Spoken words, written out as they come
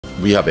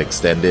we have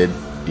extended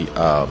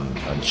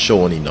and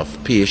shown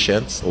enough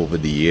patience over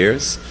the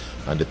years,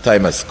 and the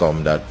time has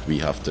come that we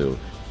have to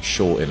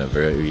show in a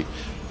very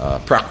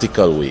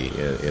practical way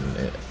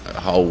in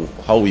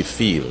how we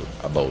feel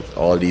about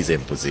all these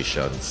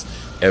impositions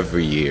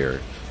every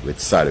year with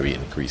salary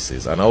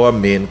increases. And our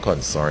main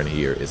concern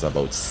here is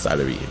about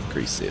salary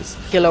increases.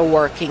 Regular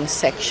working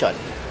section.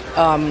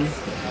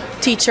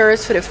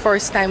 Teachers for the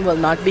first time will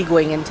not be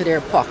going into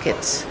their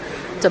pockets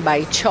to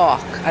buy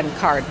chalk and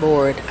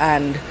cardboard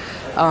and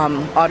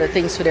other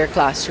things for their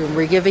classroom.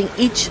 We're giving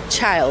each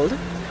child,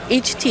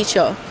 each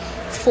teacher,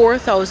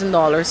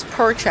 $4,000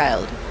 per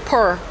child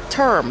per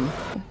term.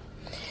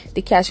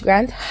 The cash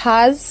grant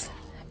has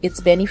its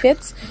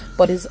benefits,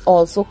 but it's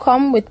also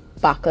come with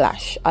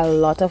backlash, a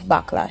lot of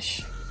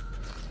backlash,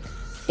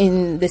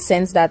 in the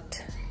sense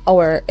that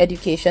our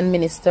education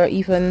minister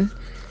even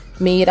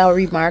made a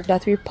remark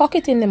that we're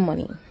pocketing the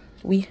money.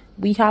 We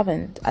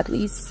haven't, at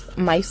least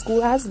my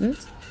school hasn't.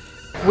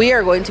 We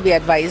are going to be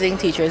advising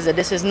teachers that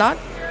this is not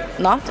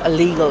a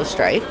legal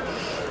strike,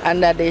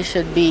 and that they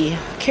should be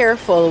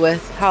careful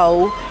with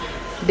how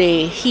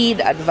they heed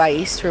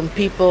advice from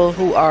people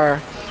who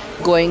are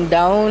going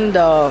down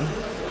the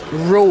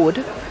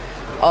road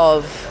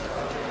of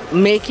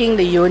making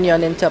the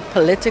union into a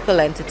political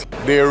entity.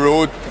 They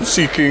wrote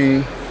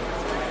seeking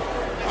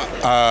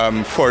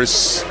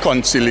forced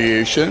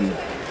conciliation.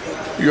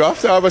 You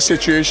have to have a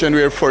situation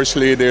where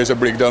firstly there's a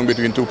breakdown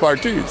between two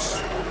parties,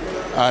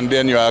 and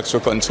then you ask for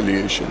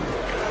conciliation.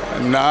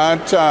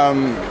 Not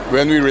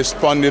when we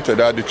responded to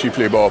that, the chief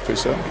labor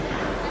officer,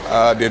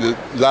 the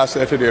last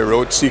letter they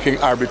wrote seeking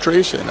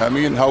arbitration. I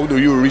mean, how do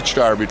you reach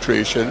to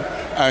arbitration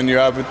and you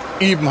haven't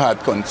even had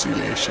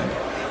conciliation?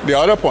 The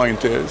other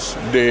point is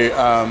the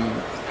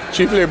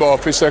chief labor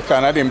officer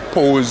cannot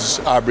impose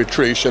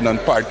arbitration on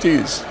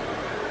parties.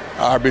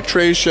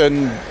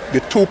 Arbitration,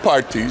 the two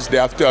parties, they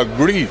have to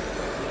agree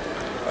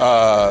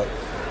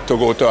to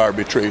go to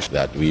arbitration.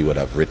 That we would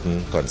have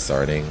written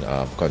concerning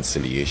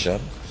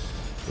conciliation,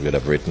 we would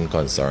have written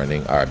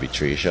concerning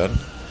arbitration,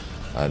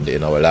 and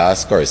in our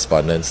last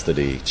correspondence to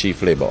the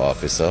chief labor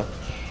officer,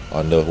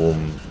 under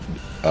whom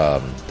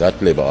that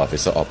labor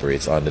officer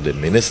operates under the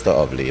Minister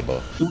of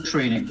Labor.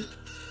 Training.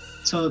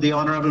 So the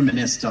Honorable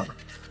Minister.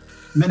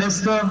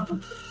 Minister,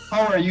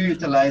 how are you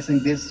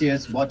utilizing this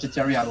year's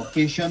budgetary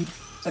allocation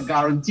to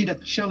guarantee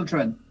that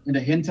children in the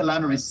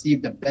hinterland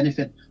receive the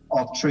benefit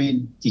of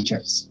trained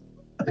teachers?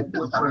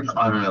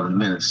 Honorable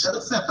Minister.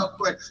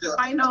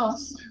 I know.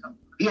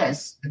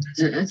 Yes,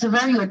 it's a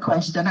very good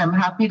question. I'm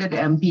happy that the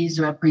MP is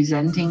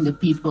representing the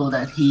people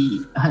that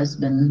he has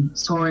been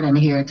sworn in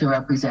here to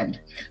represent.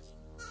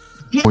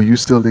 Well, you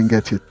still didn't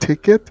get your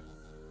ticket?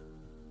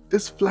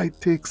 This flight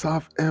takes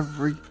off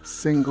every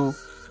single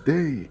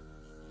day.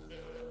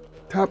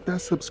 Tap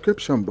that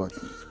subscription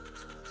button.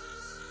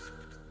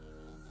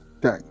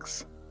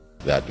 Thanks.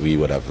 That we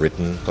would have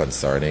written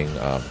concerning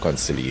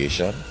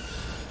conciliation,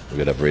 we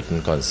would have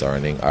written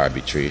concerning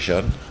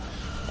arbitration,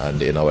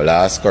 and in our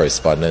last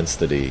correspondence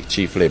to the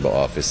chief labor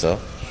officer,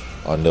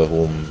 under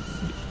whom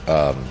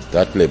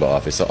that labor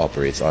officer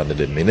operates under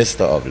the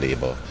Minister of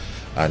Labor,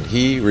 and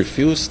he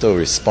refused to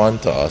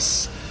respond to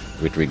us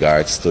with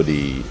regards to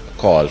the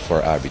call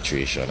for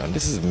arbitration. And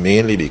this is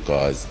mainly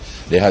because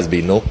there has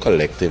been no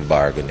collective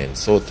bargaining.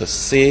 So to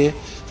say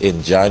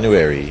in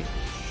January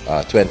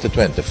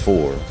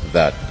 2024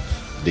 that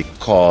the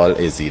call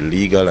is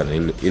illegal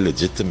and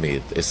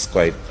illegitimate is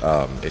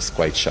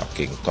quite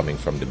shocking coming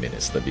from the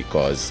minister,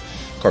 because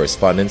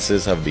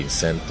correspondences have been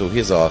sent to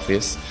his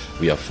office.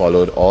 We have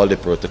followed all the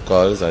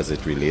protocols as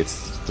it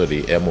relates to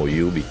the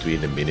MOU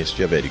between the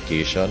Ministry of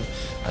Education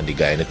and the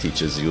Guyana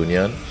Teachers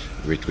Union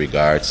with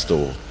regards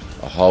to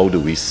how do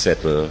we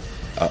settle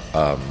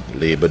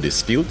labor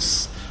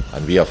disputes,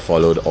 and we have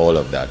followed all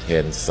of that.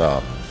 Hence,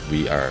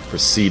 we are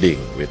proceeding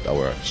with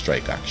our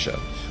strike action,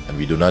 and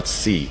we do not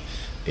see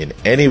in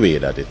any way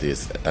that it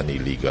is an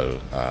illegal,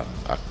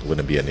 going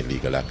to be an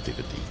illegal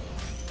activity.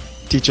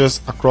 Teachers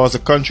across the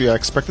country are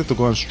expected to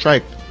go on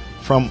strike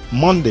from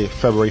Monday,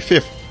 February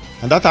 5th,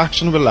 and that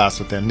action will last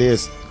for 10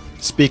 days.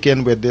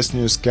 Speaking with this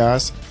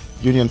newscast,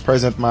 Union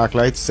President Mark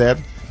Light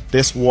said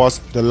this was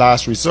the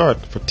last resort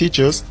for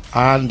teachers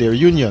and their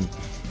union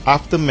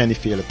after many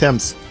failed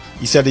attempts.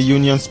 He said the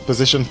union's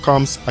position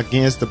comes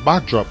against the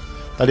backdrop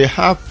that there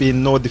have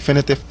been no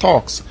definitive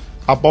talks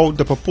about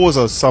the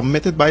proposals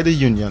submitted by the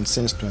union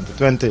since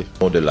 2020.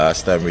 The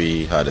last time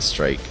we had a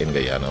strike in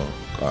Guyana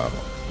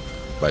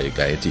by the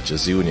Guyana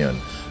Teachers Union,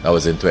 that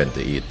was in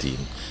 2018.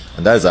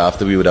 And that's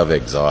after we would have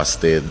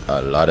exhausted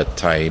a lot of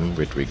time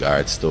with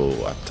regards to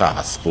a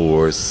task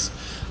force,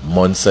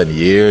 months and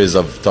years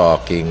of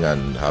talking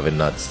and having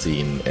not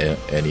seen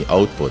any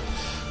output.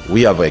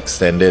 We have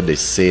extended the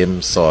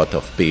same sort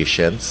of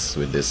patience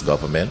with this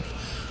government.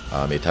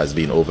 It has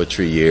been over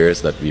 3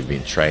 years that we've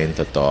been trying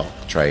to talk,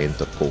 trying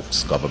to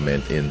coax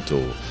government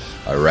into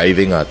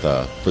arriving at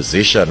a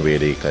position where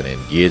they can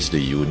engage the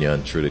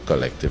union through the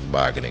collective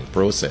bargaining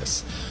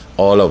process.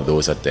 All of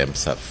those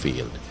attempts have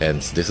failed.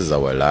 Hence, this is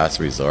our last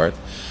resort.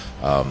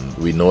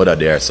 We know that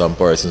there are some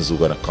persons who are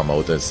going to come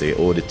out and say,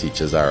 oh, the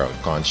teachers are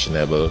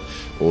unconscionable,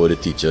 oh, the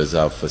teachers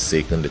have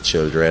forsaken the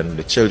children.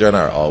 The children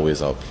are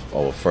always our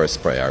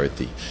first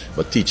priority,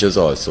 but teachers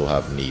also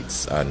have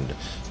needs, and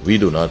we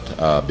do not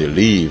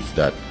believe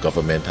that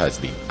government has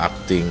been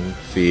acting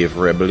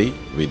favorably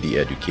with the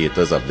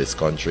educators of this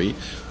country,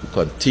 who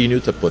continue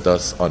to put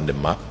us on the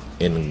map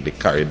in the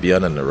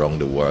Caribbean and around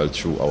the world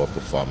through our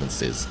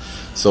performances.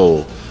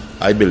 So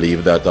I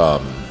believe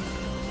that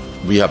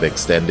we have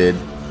extended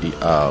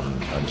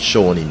and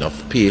shown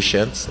enough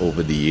patience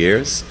over the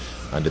years,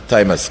 and the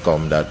time has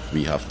come that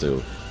we have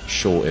to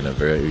show in a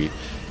very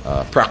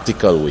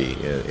practical way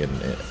in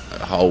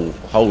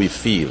how we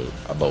feel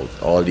about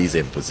all these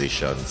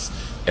impositions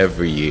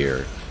every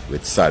year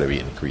with salary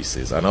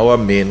increases. And our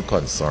main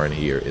concern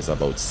here is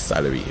about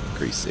salary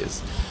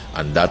increases,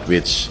 and that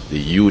which the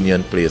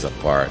union plays a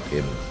part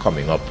in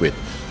coming up with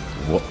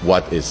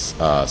what is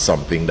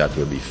something that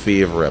will be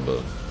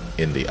favorable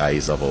in the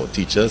eyes of our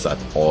teachers at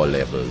all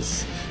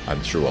levels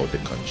and throughout the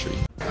country.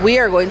 We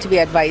are going to be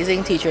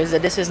advising teachers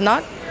that this is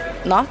not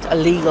a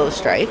legal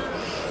strike,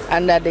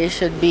 and that they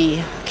should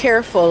be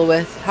careful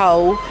with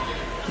how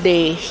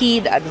they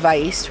heed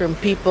advice from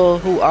people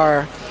who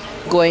are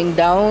going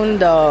down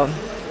the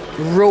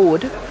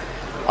road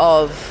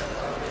of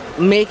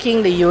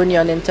making the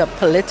union into a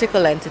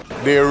political entity.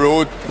 They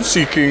wrote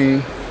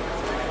seeking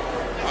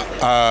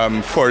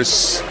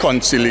first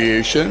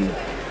conciliation.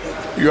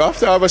 You have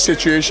to have a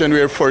situation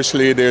where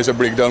firstly there's a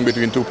breakdown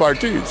between two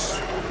parties,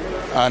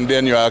 and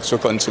then you ask for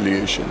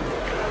conciliation.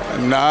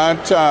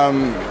 Not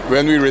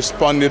when we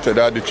responded to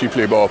that, the chief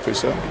labor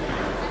officer,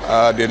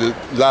 the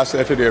last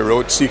letter they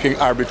wrote seeking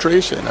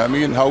arbitration. I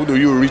mean, how do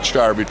you reach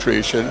the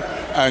arbitration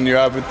and you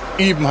haven't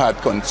even had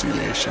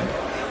conciliation?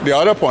 The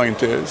other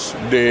point is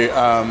the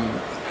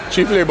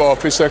chief labor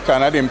officer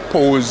cannot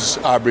impose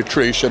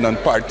arbitration on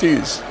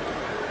parties.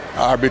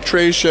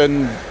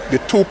 Arbitration,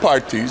 the two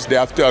parties, they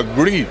have to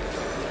agree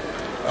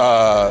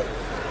to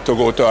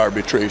go to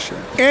arbitration.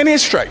 Any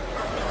strike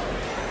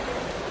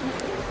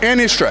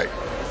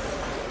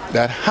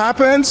that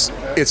happens,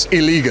 it's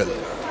illegal,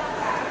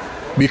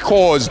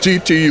 because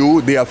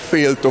GTU, they have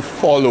failed to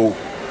follow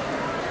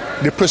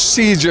the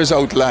procedures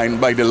outlined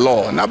by the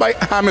law, not by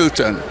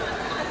Hamilton,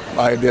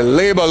 by the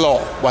labor law,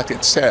 what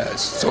it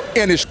says. So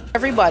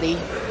everybody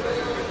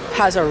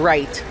has a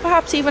right,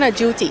 perhaps even a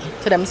duty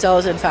to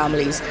themselves and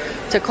families,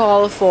 to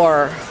call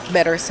for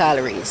better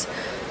salaries.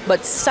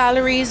 But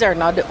salaries are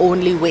not the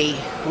only way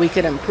we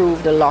can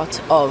improve the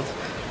lot of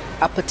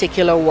a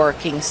particular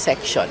working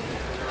section.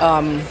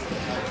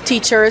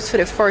 Teachers for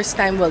the first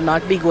time will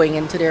not be going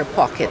into their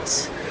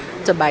pockets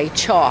to buy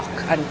chalk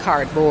and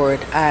cardboard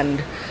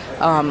and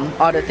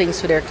other things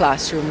for their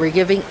classroom. We're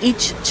giving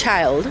each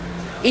child,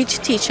 each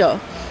teacher,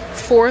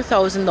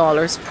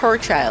 $4,000 per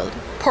child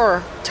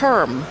per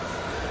term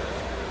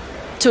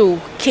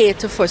to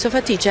cater for. So if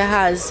a teacher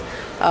has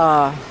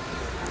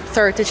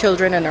 30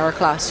 children in our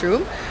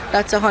classroom,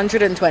 that's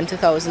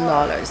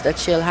 $120,000 that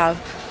she'll have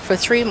for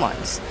 3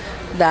 months,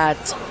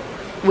 that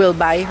will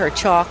buy her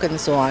chalk and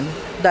so on,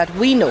 that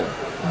we know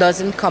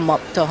doesn't come up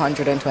to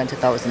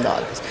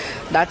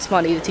 $120,000. That's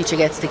money the teacher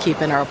gets to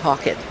keep in our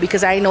pocket,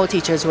 because I know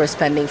teachers were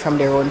spending from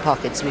their own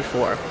pockets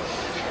before.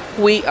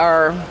 We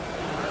are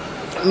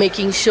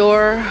making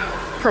sure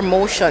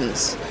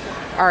promotions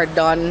are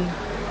done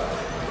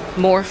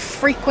more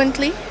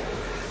frequently,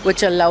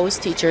 which allows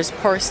teachers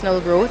personal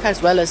growth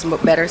as well as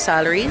better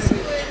salaries.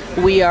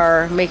 We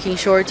are making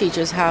sure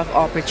teachers have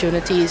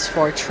opportunities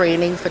for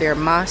training for their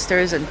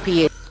masters and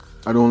PhDs.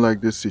 I don't like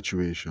this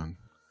situation.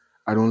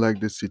 I don't like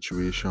this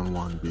situation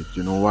one bit.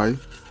 You know why?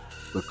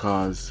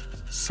 Because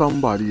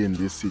somebody in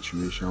this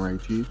situation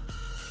right here,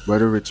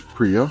 whether it's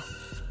Priya,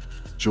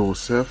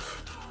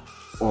 Joseph,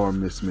 or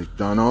Miss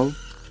McDonald,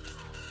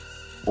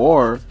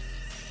 or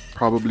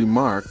probably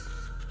Mark,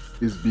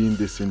 is being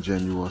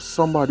disingenuous.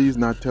 Somebody is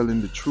not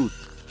telling the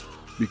truth,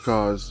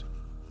 because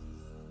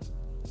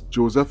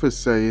Joseph is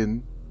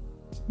saying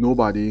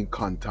nobody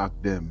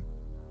contact them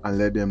and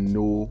let them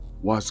know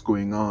what's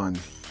going on,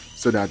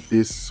 so that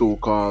this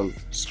so-called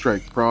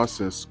strike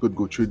process could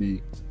go through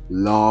the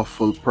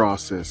lawful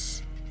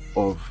process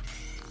of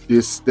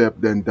this step,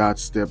 then that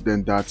step,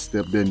 then that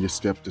step, then you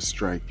step to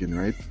striking,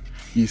 right?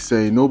 He's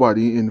saying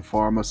nobody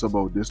informed us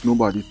about this,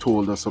 nobody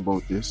told us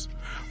about this.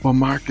 But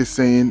Mark is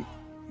saying,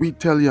 we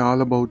tell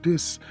y'all about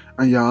this,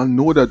 and y'all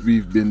know that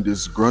we've been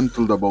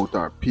disgruntled about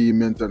our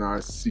payment and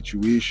our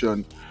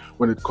situation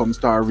when it comes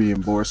to our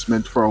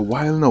reimbursement for a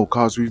while now,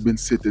 because we've been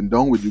sitting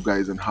down with you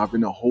guys and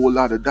having a whole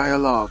lot of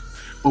dialogue.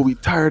 But we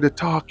tired of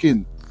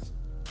talking.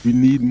 We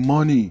need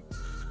money.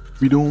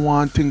 We don't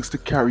want things to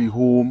carry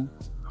home,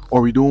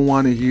 or we don't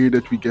want to hear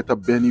that we get a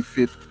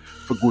benefit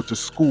for go to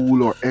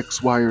school or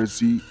X, Y, or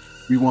Z.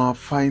 We want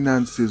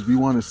finances. We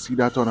want to see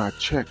that on our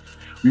check.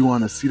 We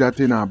want to see that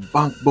in our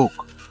bank book.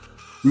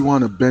 We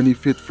want to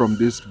benefit from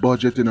this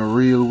budget in a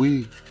real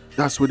way.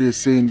 That's what they're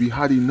saying. We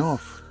had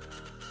enough.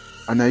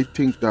 And I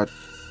think that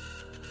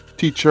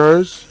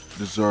teachers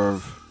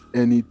deserve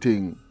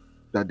anything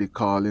that they're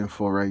calling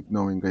for right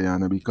now in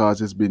Guyana,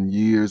 because it's been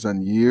years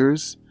and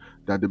years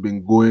that they've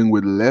been going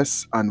with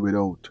less and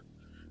without.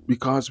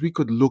 Because we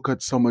could look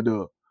at some of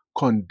the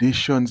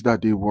conditions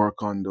that they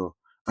work under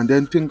and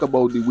then think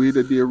about the way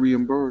that they're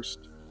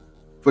reimbursed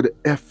for the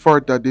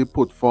effort that they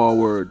put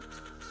forward,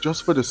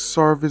 just for the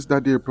service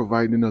that they're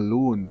providing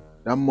alone.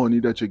 That money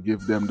that you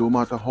give them, no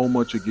matter how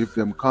much you give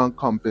them, can't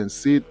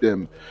compensate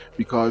them,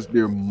 because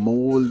they're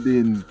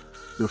molding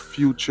the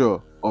future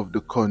of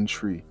the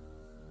country.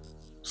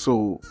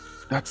 So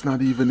that's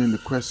not even in the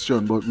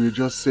question, but we're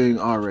just saying,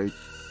 all right,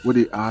 what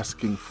are they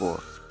asking for?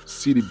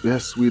 See the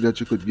best way that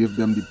you could give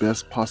them the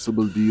best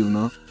possible deal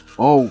now.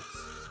 Oh,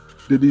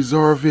 they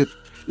deserve it.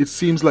 It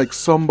seems like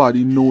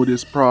somebody know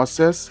this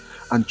process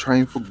and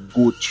trying to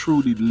go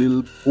through the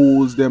little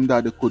holes them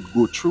that they could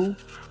go through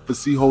to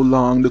see how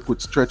long they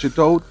could stretch it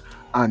out,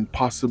 and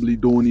possibly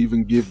don't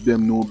even give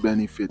them no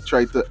benefit.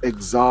 Try to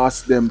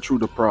exhaust them through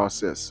the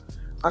process.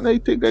 And I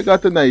think I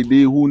got an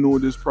idea who know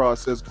this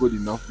process good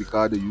enough,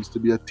 because they used to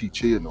be a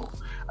teacher, you know.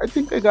 I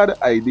think I got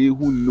an idea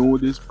who know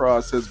this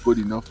process good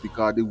enough,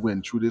 because they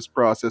went through this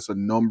process a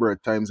number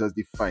of times as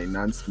the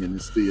finance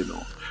minister, you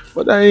know.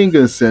 But I ain't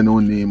gonna say no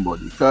name,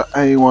 buddy, because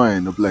I ain't want to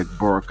end up like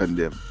Burke and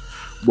them.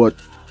 But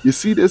you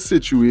see this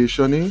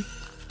situation, eh?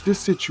 This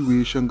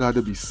situation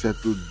gotta be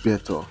settled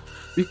better.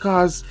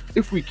 Because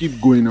if we keep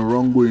going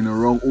around,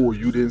 oh,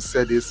 you didn't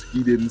say this,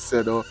 he didn't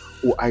say that,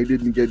 oh, I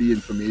didn't get the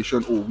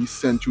information, oh, we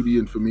sent you the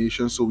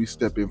information, so we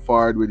stepping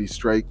forward with the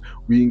strike,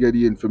 we didn't get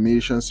the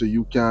information, so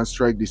you can't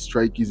strike, the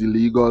strike is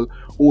illegal,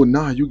 oh,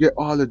 nah, you get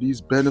all of these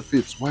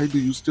benefits, why do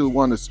you still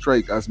want to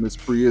strike, as Ms.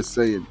 Priya is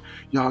saying,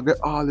 y'all get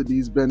all of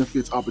these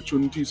benefits,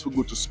 opportunities to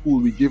go to school,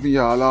 we giving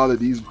y'all all of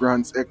these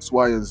grants, X,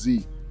 Y, and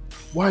Z,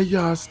 why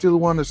y'all still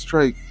want to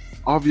strike?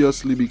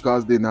 Obviously,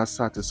 because they're not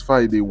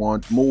satisfied, they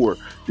want more.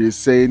 They're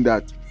saying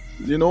that,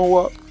 you know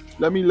what,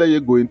 let me let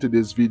you go into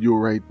this video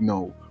right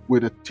now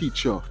with a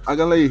teacher. I'm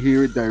gonna let you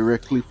hear it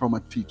directly from a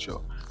teacher,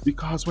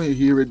 because when you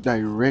hear it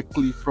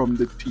directly from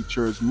the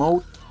teacher's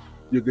mouth,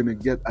 you're gonna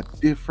get a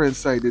different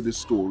side of the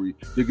story.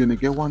 You're gonna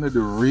get one of the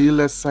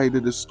realest side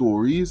of the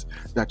stories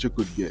that you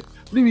could get.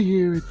 Let me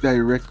hear it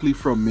directly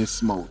from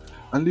Miss mouth,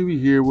 and let me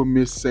hear what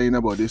Miss saying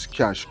about this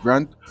cash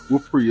grant.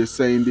 What Priya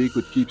saying they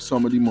could keep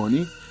some of the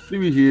money. Let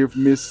me hear if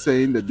Miss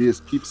saying that they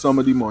keep some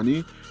of the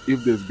money,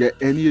 if there's get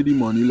any of the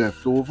money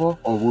left over,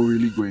 or what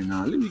really going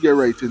on. Let me get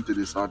right into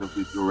this other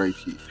video right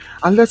here,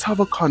 and let's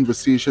have a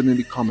conversation in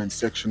the comment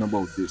section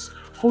about this.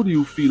 How do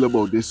you feel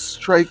about this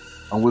strike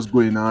and what's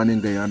going on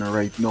in Guyana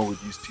right now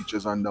with these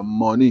teachers and the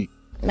money?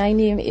 My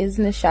name is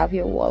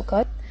Nishavia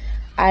Walcott.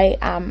 I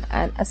am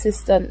an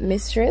assistant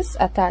mistress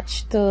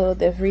attached to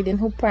the Reading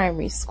Hoop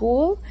Primary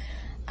School,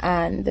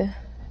 and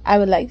I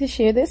would like to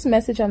share this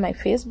message on my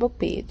Facebook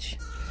page,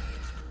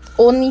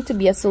 only to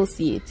be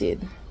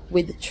associated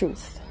with the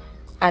truth,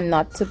 and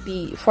not to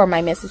be, for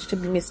my message to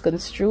be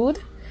misconstrued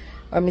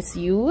or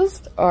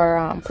misused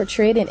or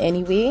portrayed in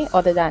any way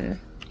other than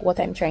what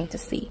I'm trying to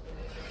say.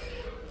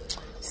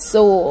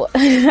 So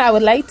I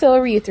would like to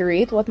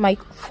reiterate what my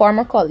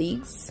former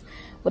colleagues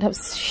would have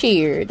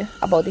shared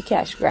about the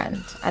cash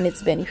grant and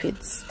its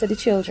benefits to the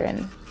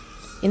children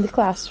in the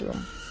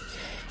classroom.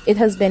 It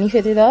has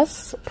benefited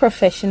us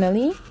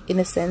professionally in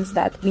the sense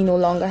that we no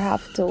longer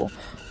have to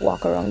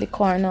walk around the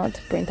corner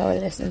to print our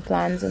lesson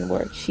plans and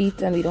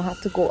worksheets, and we don't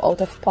have to go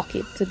out of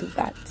pocket to do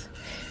that,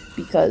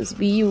 because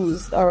we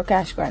used our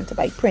cash grant to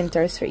buy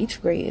printers for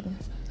each grade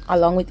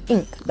along with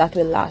ink that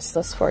will last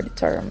us for the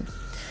term.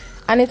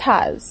 And it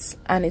has,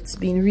 and it's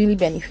been really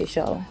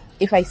beneficial.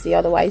 If I say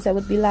otherwise, I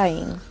would be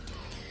lying.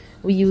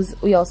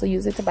 We also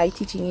use it to buy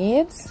teaching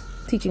aids,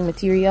 teaching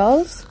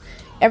materials,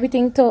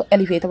 everything to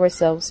elevate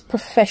ourselves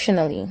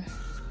professionally.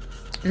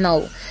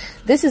 Now,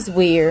 this is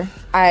where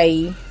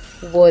I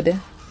would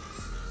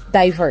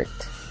divert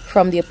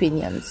from the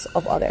opinions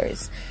of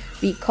others,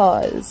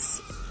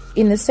 because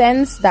in the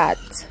sense that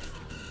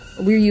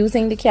we're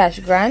using the cash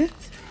grant,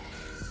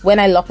 when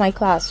I lock my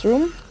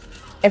classroom,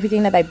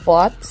 everything that I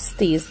bought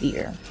stays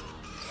there.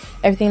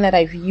 Everything that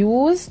I've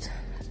used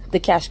the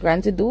cash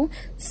grant to do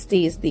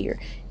stays there.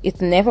 It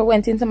never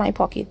went into my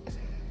pocket.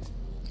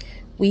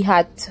 We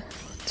had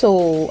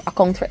to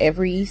account for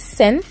every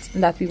cent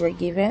that we were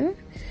given,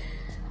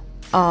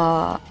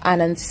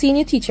 and a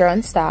senior teacher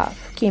and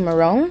staff came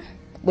around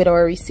with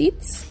our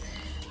receipts,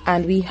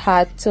 and we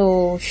had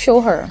to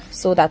show her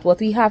so that what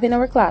we have in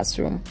our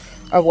classroom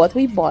or what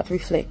we bought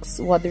reflects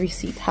what the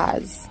receipt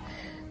has.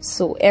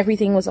 So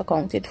everything was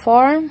accounted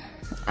for,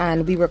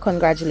 and we were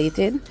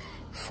congratulated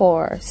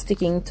for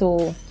sticking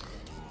to,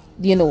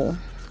 you know,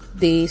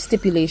 the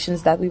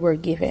stipulations that we were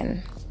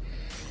given.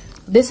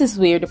 This is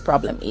where the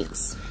problem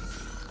is,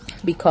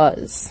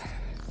 because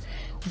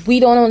we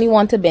don't only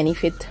want to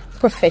benefit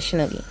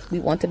professionally, we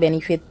want to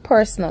benefit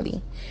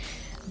personally.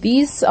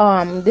 This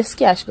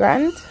cash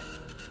grant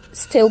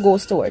still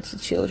goes towards the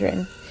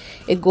children.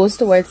 It goes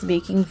towards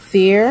making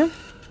their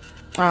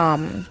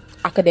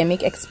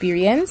academic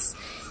experience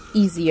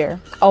easier,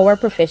 our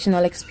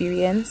professional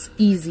experience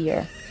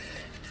easier.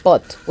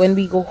 But when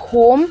we go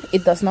home,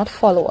 it does not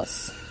follow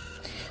us.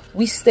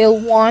 we still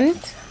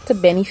want to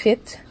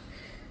benefit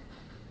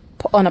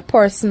on a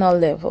personal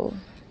level.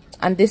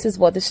 And this is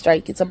what the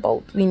strike is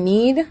about. We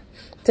need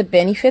to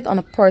benefit on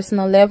a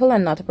personal level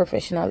and not a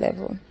professional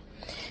level.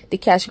 The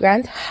cash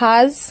grant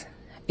has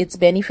its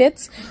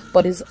benefits,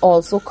 but it's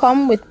also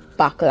come with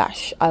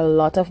backlash, a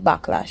lot of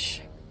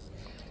backlash,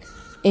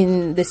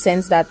 in the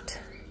sense that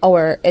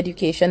our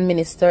education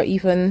minister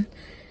even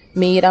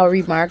made a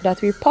remark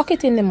that we're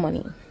pocketing the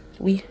money.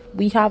 We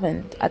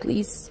haven't. At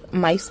least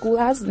my school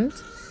hasn't.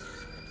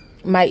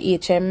 My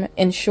HM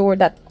ensured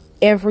that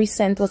every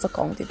cent was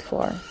accounted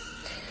for.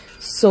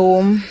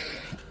 So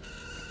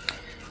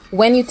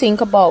when you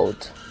think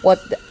about what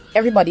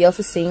everybody else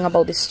is saying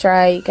about the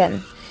strike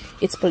and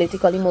it's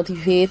politically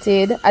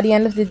motivated, at the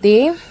end of the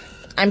day,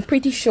 I'm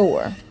pretty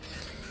sure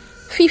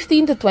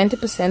 15 to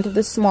 20% of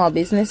the small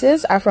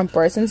businesses are from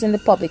persons in the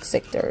public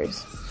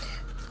sectors.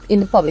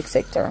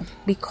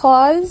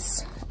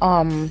 Because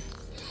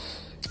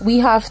we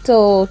have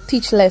to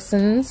teach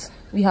lessons,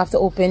 we have to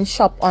open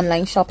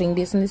online shopping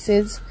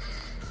businesses,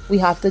 we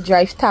have to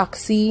drive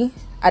taxi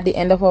at the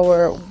end of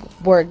our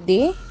work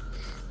day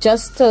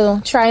just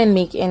to try and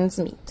make ends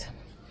meet.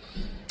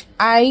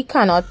 I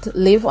cannot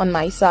live on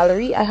my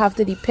salary. I have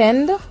to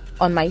depend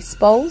on my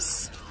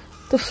spouse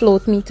to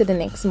float me to the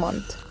next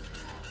month.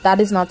 That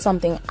is not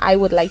something I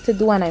would like to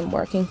do, and I'm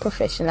working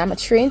professionally. I'm a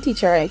trained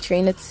teacher. I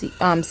train at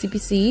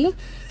CPC,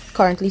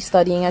 currently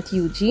studying at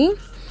UG,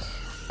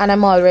 and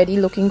I'm already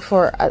looking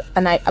for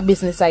a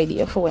business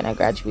idea for when I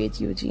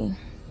graduate UG.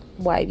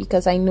 Why?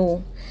 Because I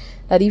know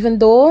that even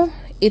though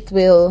it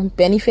will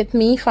benefit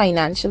me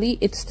financially,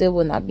 it still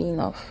will not be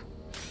enough.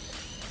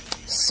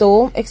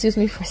 So, excuse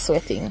me for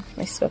sweating.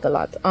 I sweat a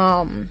lot.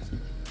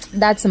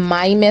 That's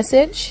my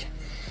message.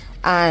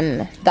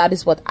 And that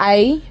is what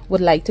I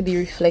would like to be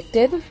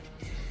reflected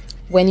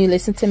when you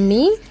listen to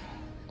me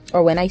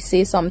or when I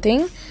say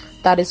something.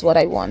 That is what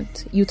I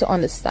want you to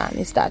understand,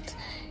 is that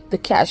the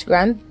cash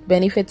grant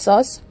benefits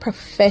us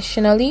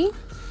professionally.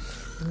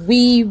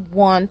 We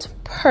want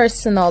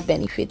personal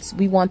benefits.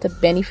 We want a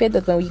benefit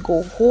that when we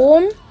go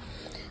home,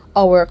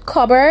 our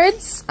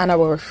cupboards and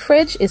our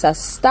fridge is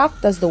as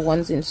stocked as the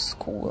ones in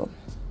school.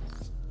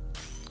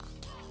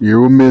 You hear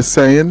what Miss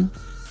saying?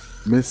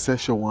 Miss says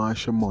she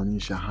wants your money in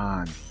her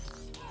hand.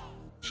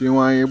 She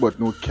want you but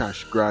no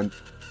cash grant,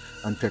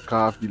 and take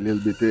off the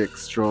little bit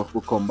extra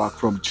will come back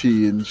from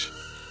change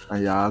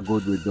and you're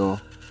good with her.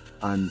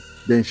 And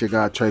then she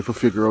gotta try to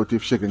figure out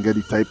if she can get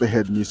the type of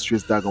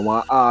headmistress that gonna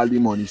want all the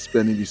money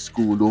spent in the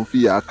school, don't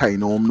feel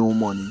kind of no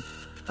money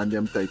and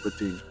them type of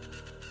thing.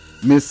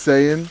 Miss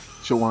saying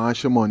she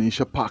wants your money in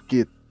her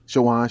pocket, she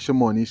wants your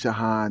money in her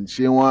hand.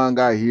 She want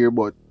guy here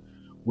but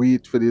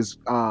wait for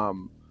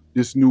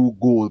this new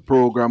goal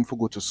program for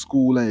go to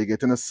school and you're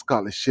getting a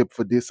scholarship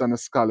for this and a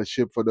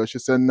scholarship for that. She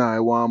said, nah, I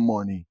want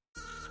money.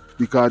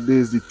 Because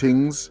there's the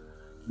things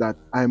that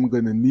I'm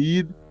gonna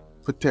need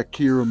to take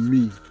care of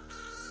me.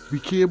 We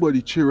care about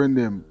the children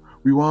them.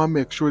 We want to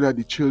make sure that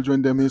the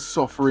children them is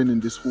suffering in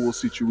this whole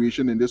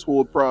situation, in this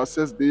whole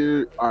process.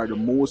 They are the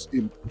most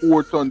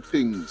important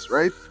things,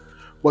 right?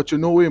 But you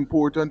know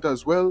important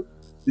as well?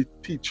 The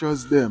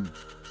teachers them.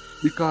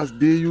 Because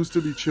they used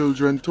to be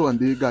children too, and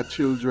they got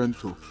children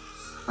too.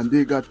 And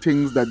they got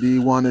things that they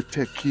want to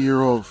take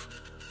care of,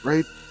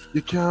 right?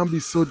 You can't be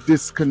so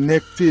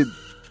disconnected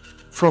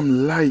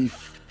from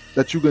life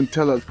that you can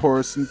tell a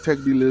person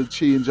take the little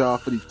change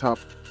off of the top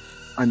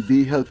and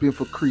they helping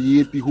for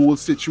create the whole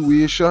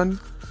situation.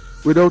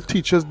 Without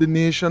teachers, the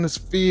nation has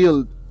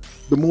failed.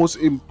 The most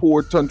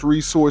important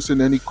resource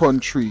in any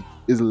country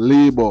is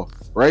labor,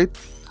 right?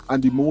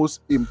 And the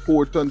most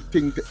important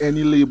thing to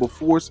any labor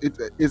force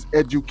is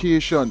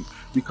education.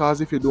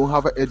 Because if you don't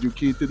have an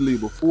educated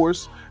labor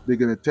force, they're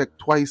going to take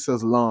twice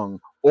as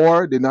long,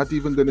 or they're not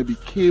even going to be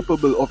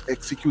capable of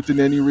executing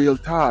any real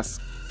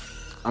task.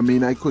 I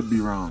mean, I could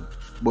be wrong,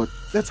 but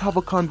let's have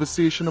a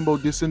conversation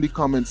about this in the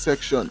comment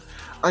section.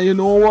 And you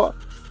know what?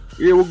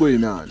 Here we're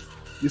going on.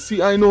 You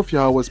see, I know if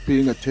y'all was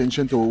paying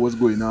attention to what was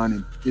going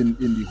on in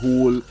the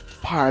whole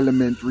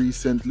parliament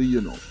recently,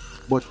 you know.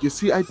 But you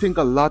see, I think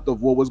a lot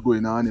of what was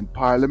going on in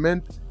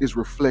parliament is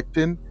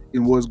reflecting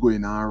in what's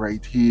going on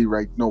right here,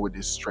 right now with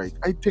this strike.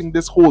 I think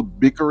this whole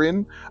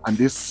bickering and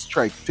this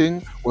strike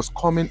thing was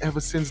coming ever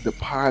since the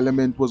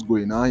parliament was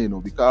going on, you know,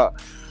 because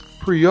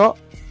Priya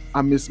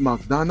and Miss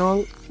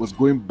McDonald was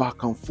going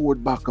back and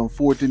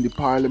forth in the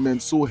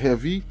parliament so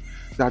heavy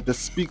that the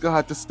speaker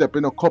had to step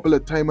in a couple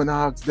of times and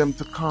ask them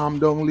to calm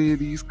down,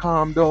 ladies,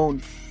 calm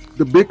down.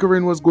 The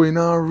bickering was going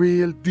on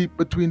real deep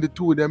between the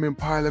two of them in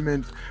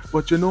parliament.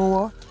 But you know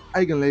what?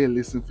 I can let you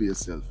listen for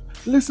yourself.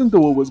 Listen to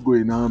what was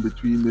going on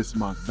between Miss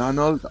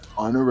McDonald, the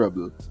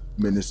Honorable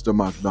Minister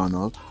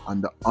McDonald,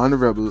 and the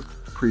Honorable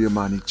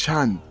Priyamani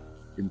Chan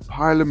in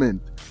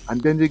Parliament.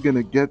 And then you're going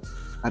to get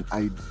an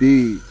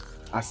idea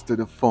as to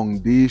the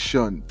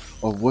foundation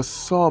of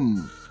what's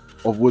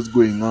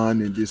going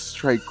on in this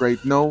strike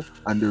right now,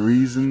 and the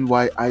reason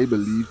why I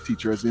believe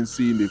teachers ain't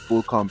seeing the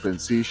full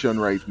compensation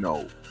right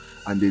now.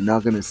 And they're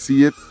not going to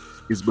see it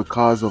is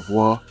because of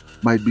what?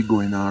 might be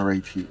going on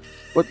right here.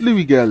 But let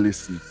me get a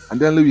listen, and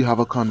then let me have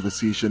a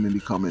conversation in the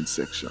comment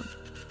section.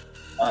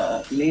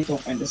 Later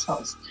in this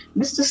house.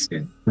 Mr.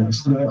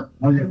 Speaker.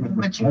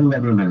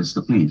 Honorable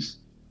Minister, please.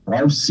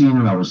 I've seen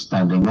our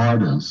standing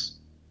orders,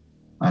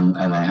 and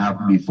I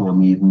have before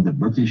me even the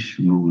British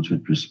rules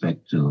with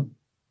respect to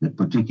the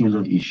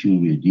particular issue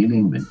we're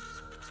dealing with,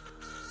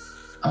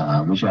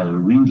 which I'll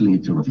read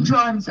later.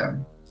 John, sir.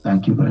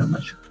 Thank you very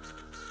much.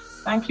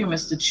 Thank you,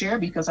 Mr. Chair,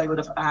 because I would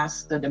have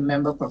asked that the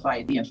member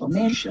provide the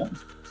information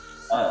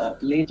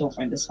later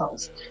in this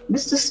house.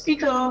 Mr.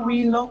 Speaker,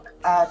 we look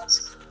at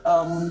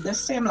the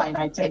same line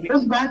item.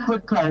 If that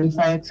would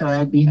clarify it, so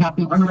I'd be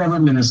happy. Honorable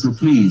Minister,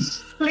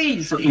 please.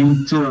 Please.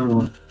 When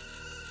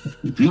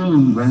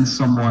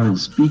someone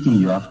is speaking,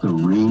 you have to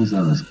raise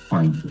a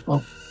point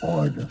of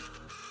order.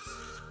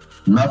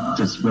 Not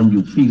just when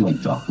you feel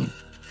like talking.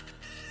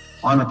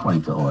 On a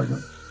point of order,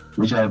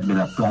 which I have been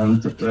applying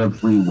to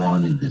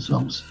everyone in this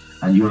house,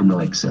 and you're no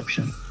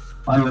exception.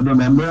 Honorable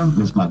Member,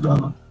 Ms.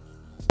 McDonald.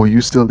 Oh,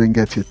 you still didn't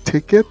get your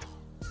ticket?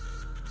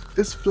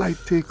 This flight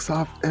takes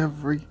off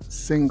every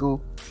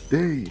single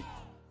day.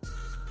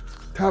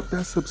 Tap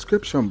that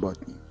subscription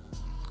button.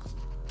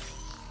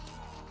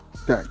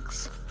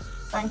 Thanks.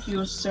 Thank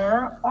you,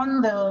 sir.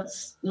 On the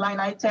line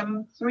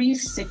item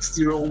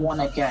 3601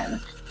 again,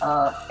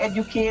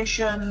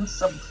 education,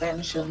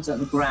 subventions,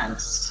 and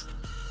grants.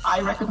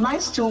 I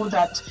recognize too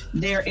that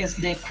there is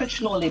the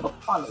Critchlow Labour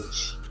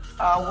College.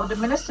 Would the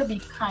minister be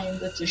kind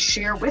to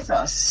share with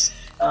us,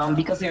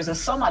 because there's a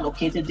sum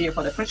allocated there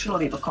for the Critchlow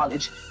Labour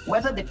College,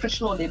 whether the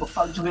Critchlow Labour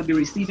College will be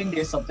receiving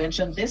their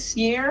subvention this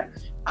year,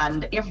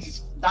 and if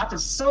that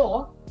is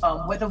so,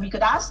 whether we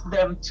could ask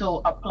them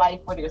to apply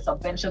for their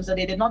subventions that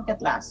they did not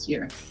get last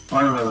year.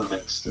 Honorable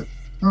Minister.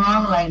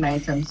 Wrong line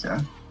item,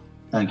 sir.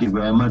 Thank you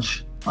very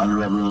much,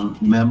 Honorable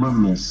Member,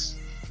 Ms.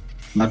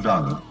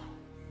 McDonald.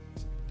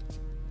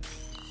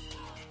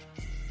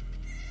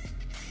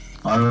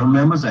 Honorable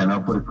members, I now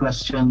put a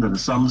question that the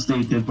sum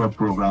stated for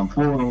Program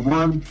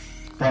 401,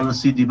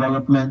 Policy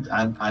Development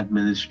and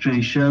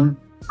Administration,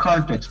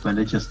 current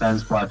expenditure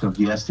stands part of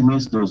the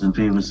estimates. Those in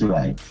favor say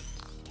aye.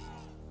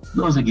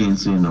 Those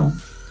against say no.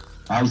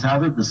 Ayes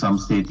have it, the sum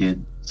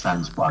stated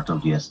stands part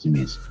of the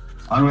estimates.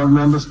 Honorable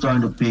members, turn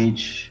to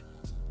pages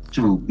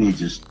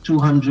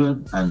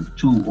 200 and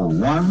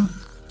 201.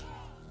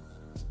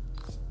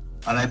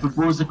 And I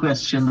propose the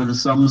question that the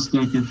sum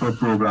stated for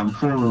Program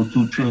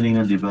 402, Training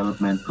and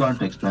Development,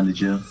 current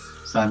expenditure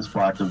stands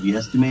part of the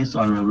estimates.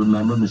 Honorable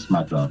Member, Ms.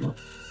 McDonald.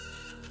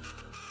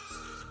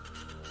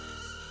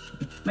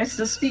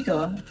 Mr.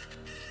 Speaker,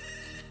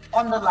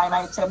 on the line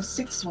item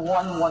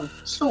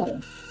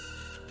 6112,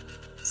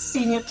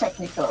 Senior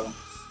Technical,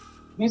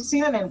 we've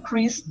seen an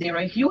increase there,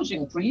 a huge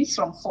increase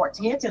from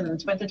 48 in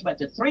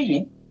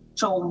 2023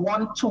 to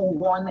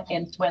 121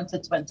 in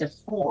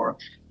 2024.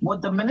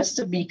 Would the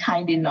minister be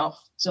kind enough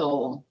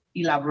to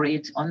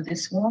elaborate on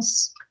this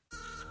once?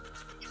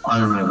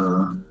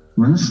 Honorable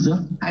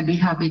Minister. I'd be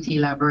happy to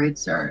elaborate,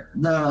 sir.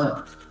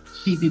 The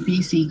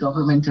PPPC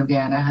government of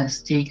Guyana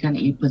has taken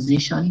a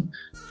position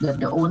that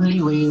the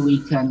only way we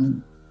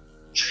can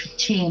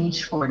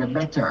change for the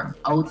better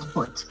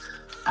output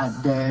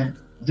at the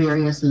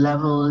various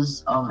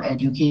levels of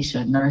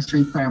education,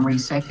 nursery, primary,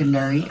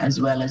 secondary, as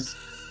well as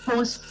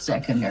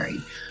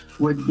post-secondary,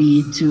 would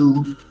be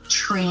to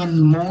train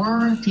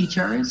more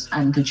teachers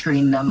and to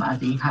train them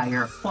at a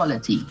higher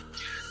quality.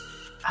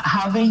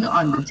 Having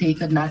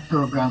undertaken that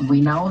program,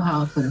 we now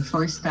have, for the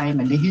first time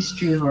in the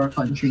history of our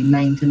country,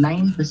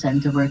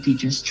 99% of our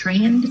teachers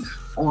trained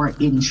or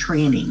in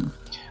training.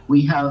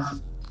 We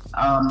have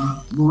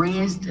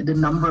raised the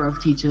number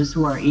of teachers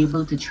who are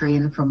able to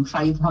train from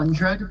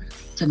 500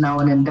 to now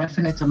an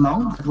indefinite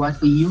amount. What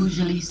we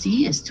usually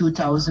see is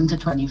 2,000 to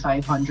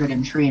 2,500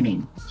 in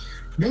training.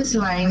 This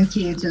line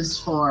caters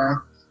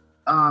for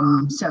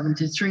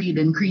 73,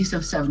 the increase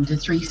of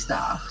 73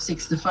 staff,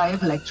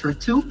 65 lecturer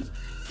 2,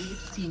 8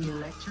 senior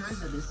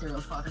lecturers at the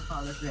Cyril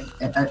Protocol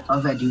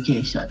of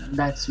Education.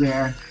 That's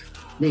where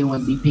they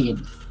will be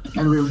paid.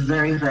 And we're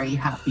very, very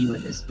happy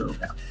with this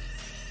program.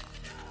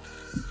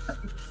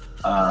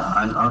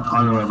 And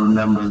honorable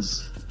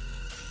members,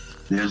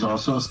 there's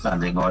also a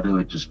standing order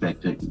with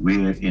respect to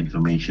where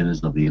information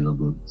is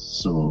available.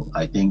 So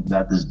I think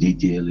that is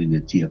detailed in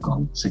the T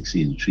account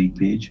 683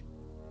 page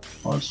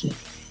also.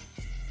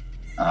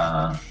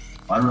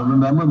 Honorable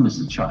member,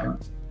 Mr.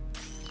 Child.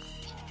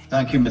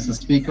 Thank you, Mr.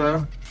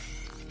 Speaker.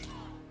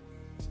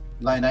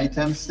 Line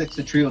item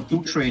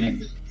 6302,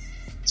 training.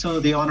 To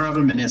the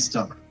Honorable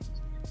Minister.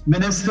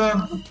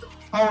 Minister,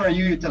 how are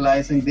you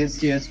utilizing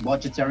this year's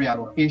budgetary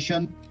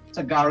allocation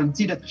to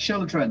guarantee that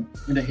children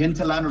in the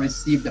hinterland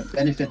receive the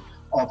benefit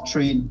of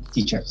trained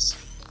teachers?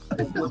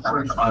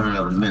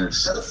 Honorable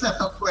Minister.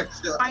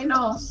 I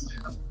know.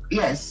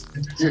 Yes,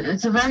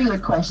 it's a very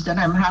good question.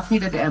 I'm happy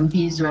that the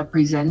MP is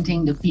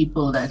representing the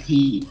people that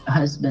he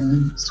has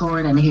been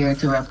sworn in here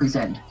to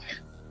represent.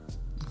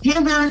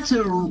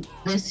 Hitherto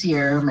this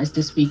year,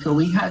 Mr. Speaker,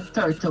 we had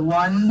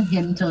 31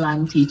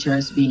 hinterland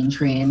teachers being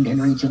trained in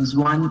regions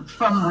 1,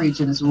 from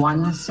regions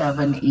 1,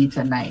 7, 8,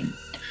 and 9.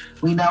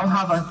 We now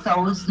have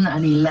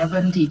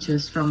 1,011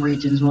 teachers from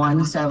regions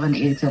 1, 7,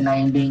 8, and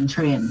 9 being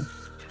trained.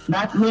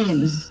 That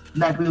means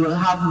that we will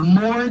have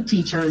more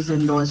teachers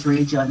in those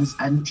regions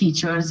and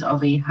teachers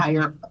of a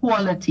higher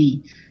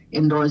quality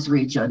in those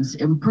regions,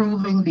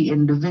 improving the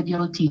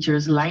individual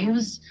teachers'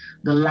 lives,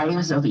 the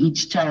lives of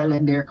each child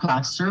in their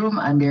classroom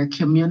and their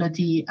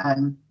community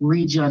and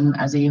region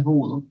as a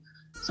whole.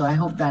 So I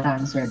hope that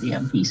answered the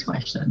MP's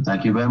question.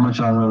 Thank you very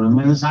much, Honorable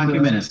Minister. Thank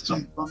you,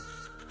 Minister.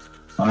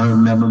 Honorable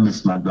Member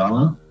Ms.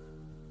 McDonald.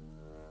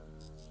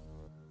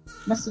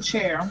 Mr.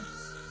 Chair,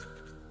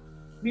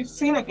 we've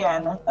seen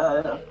again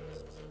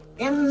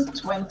in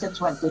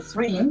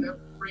 2023,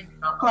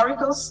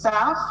 clerical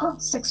staff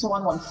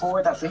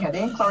 6114, that's the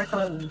heading, clerical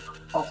and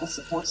office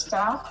support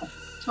staff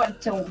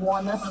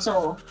 21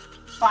 to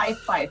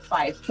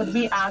 555. Could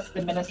we ask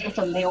the minister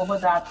to lay over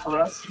that for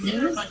us,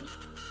 please?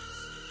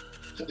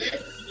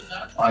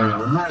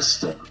 Honorable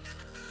Minister.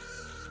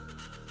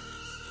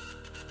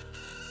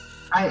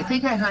 I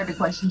think I heard the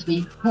question to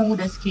be who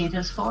this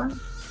caters for.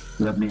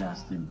 Let me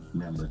ask the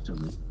member to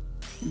read.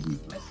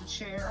 Mr.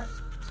 Chair,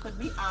 could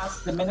we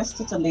ask the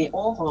minister to lay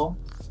over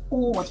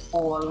who would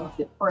fall,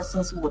 the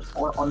persons who would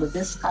fall under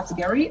this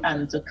category,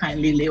 and to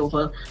kindly lay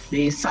over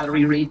the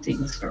salary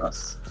ratings for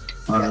us?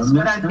 Yes,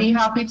 but I'd be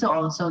happy to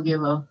also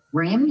give a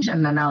range,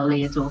 and then I'll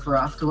lay it over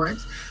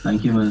afterwards.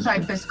 Thank you, Minister.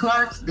 Typist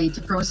clerks,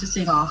 data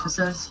processing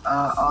officers,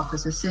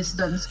 office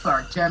assistants,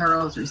 clerk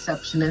generals,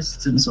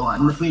 receptionists, and so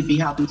on. But we'd be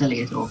happy to lay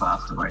it over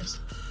afterwards.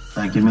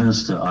 Thank you,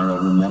 Minister.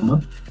 Honorable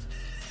Member.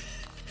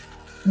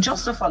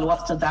 Just to follow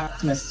up to that,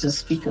 Mr.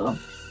 Speaker,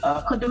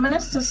 could the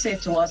minister say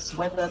to us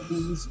whether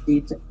these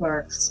data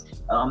clerks,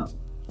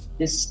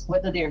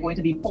 whether they're going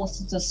to be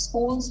posted to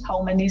schools,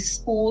 how many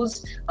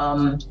schools,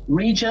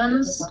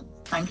 regions?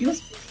 Thank you.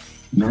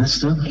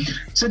 Minister.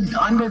 So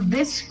under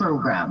this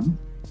program,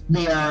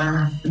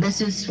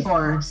 this is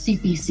for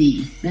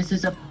CPC. This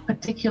is a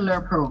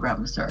particular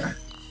program, sir,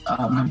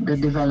 the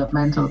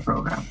developmental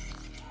program.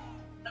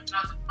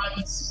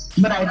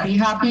 But I'd be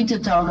happy to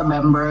tell the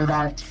member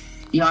that,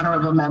 the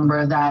honorable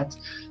member, that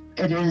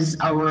it is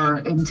our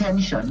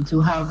intention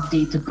to have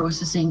data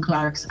processing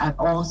clerks at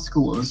all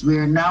schools. We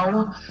are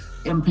now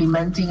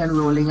implementing and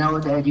rolling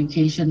out the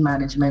Education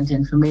Management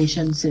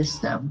Information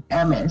System,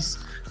 EMIS,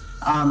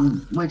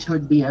 which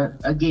would be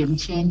a game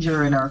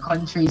changer in our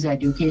country's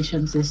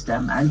education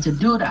system. And to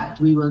do that,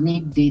 we will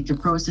need data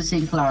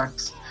processing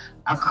clerks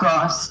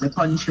across the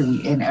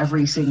country in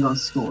every single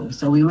school.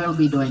 So we will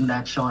be doing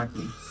that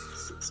shortly.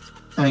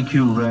 Thank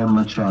you very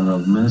much,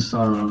 Honorable Minister.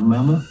 Honorable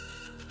Member.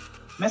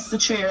 Mr.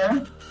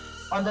 Chair,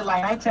 on the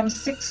line item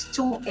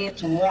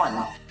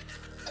 6281,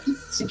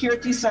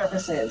 security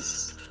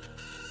services.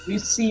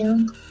 We've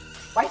seen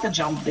quite a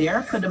jump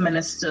there. Could the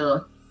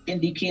minister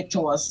indicate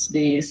to us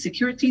the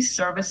security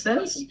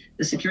services,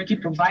 the security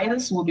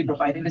providers who will be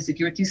providing the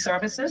security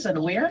services,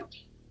 and where?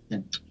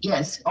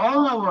 Yes,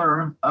 all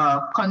our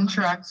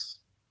contracts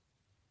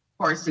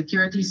for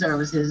security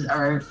services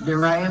are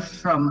derived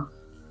from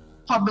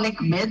public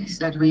bids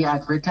that we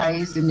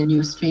advertise in the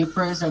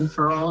newspapers and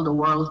for all the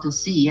world to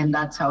see, and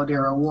that's how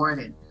they're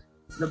awarded.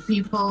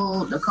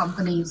 The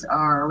companies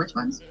are, which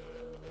ones?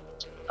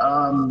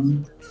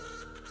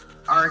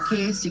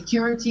 RK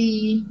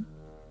Security,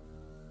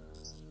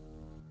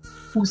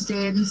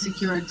 Hussein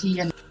Security,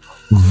 and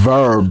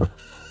Verb,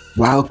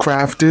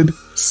 well-crafted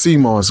sea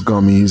moss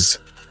gummies,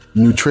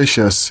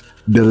 nutritious,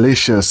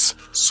 delicious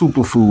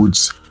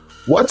superfoods.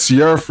 What's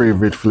your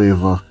favorite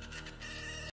flavor?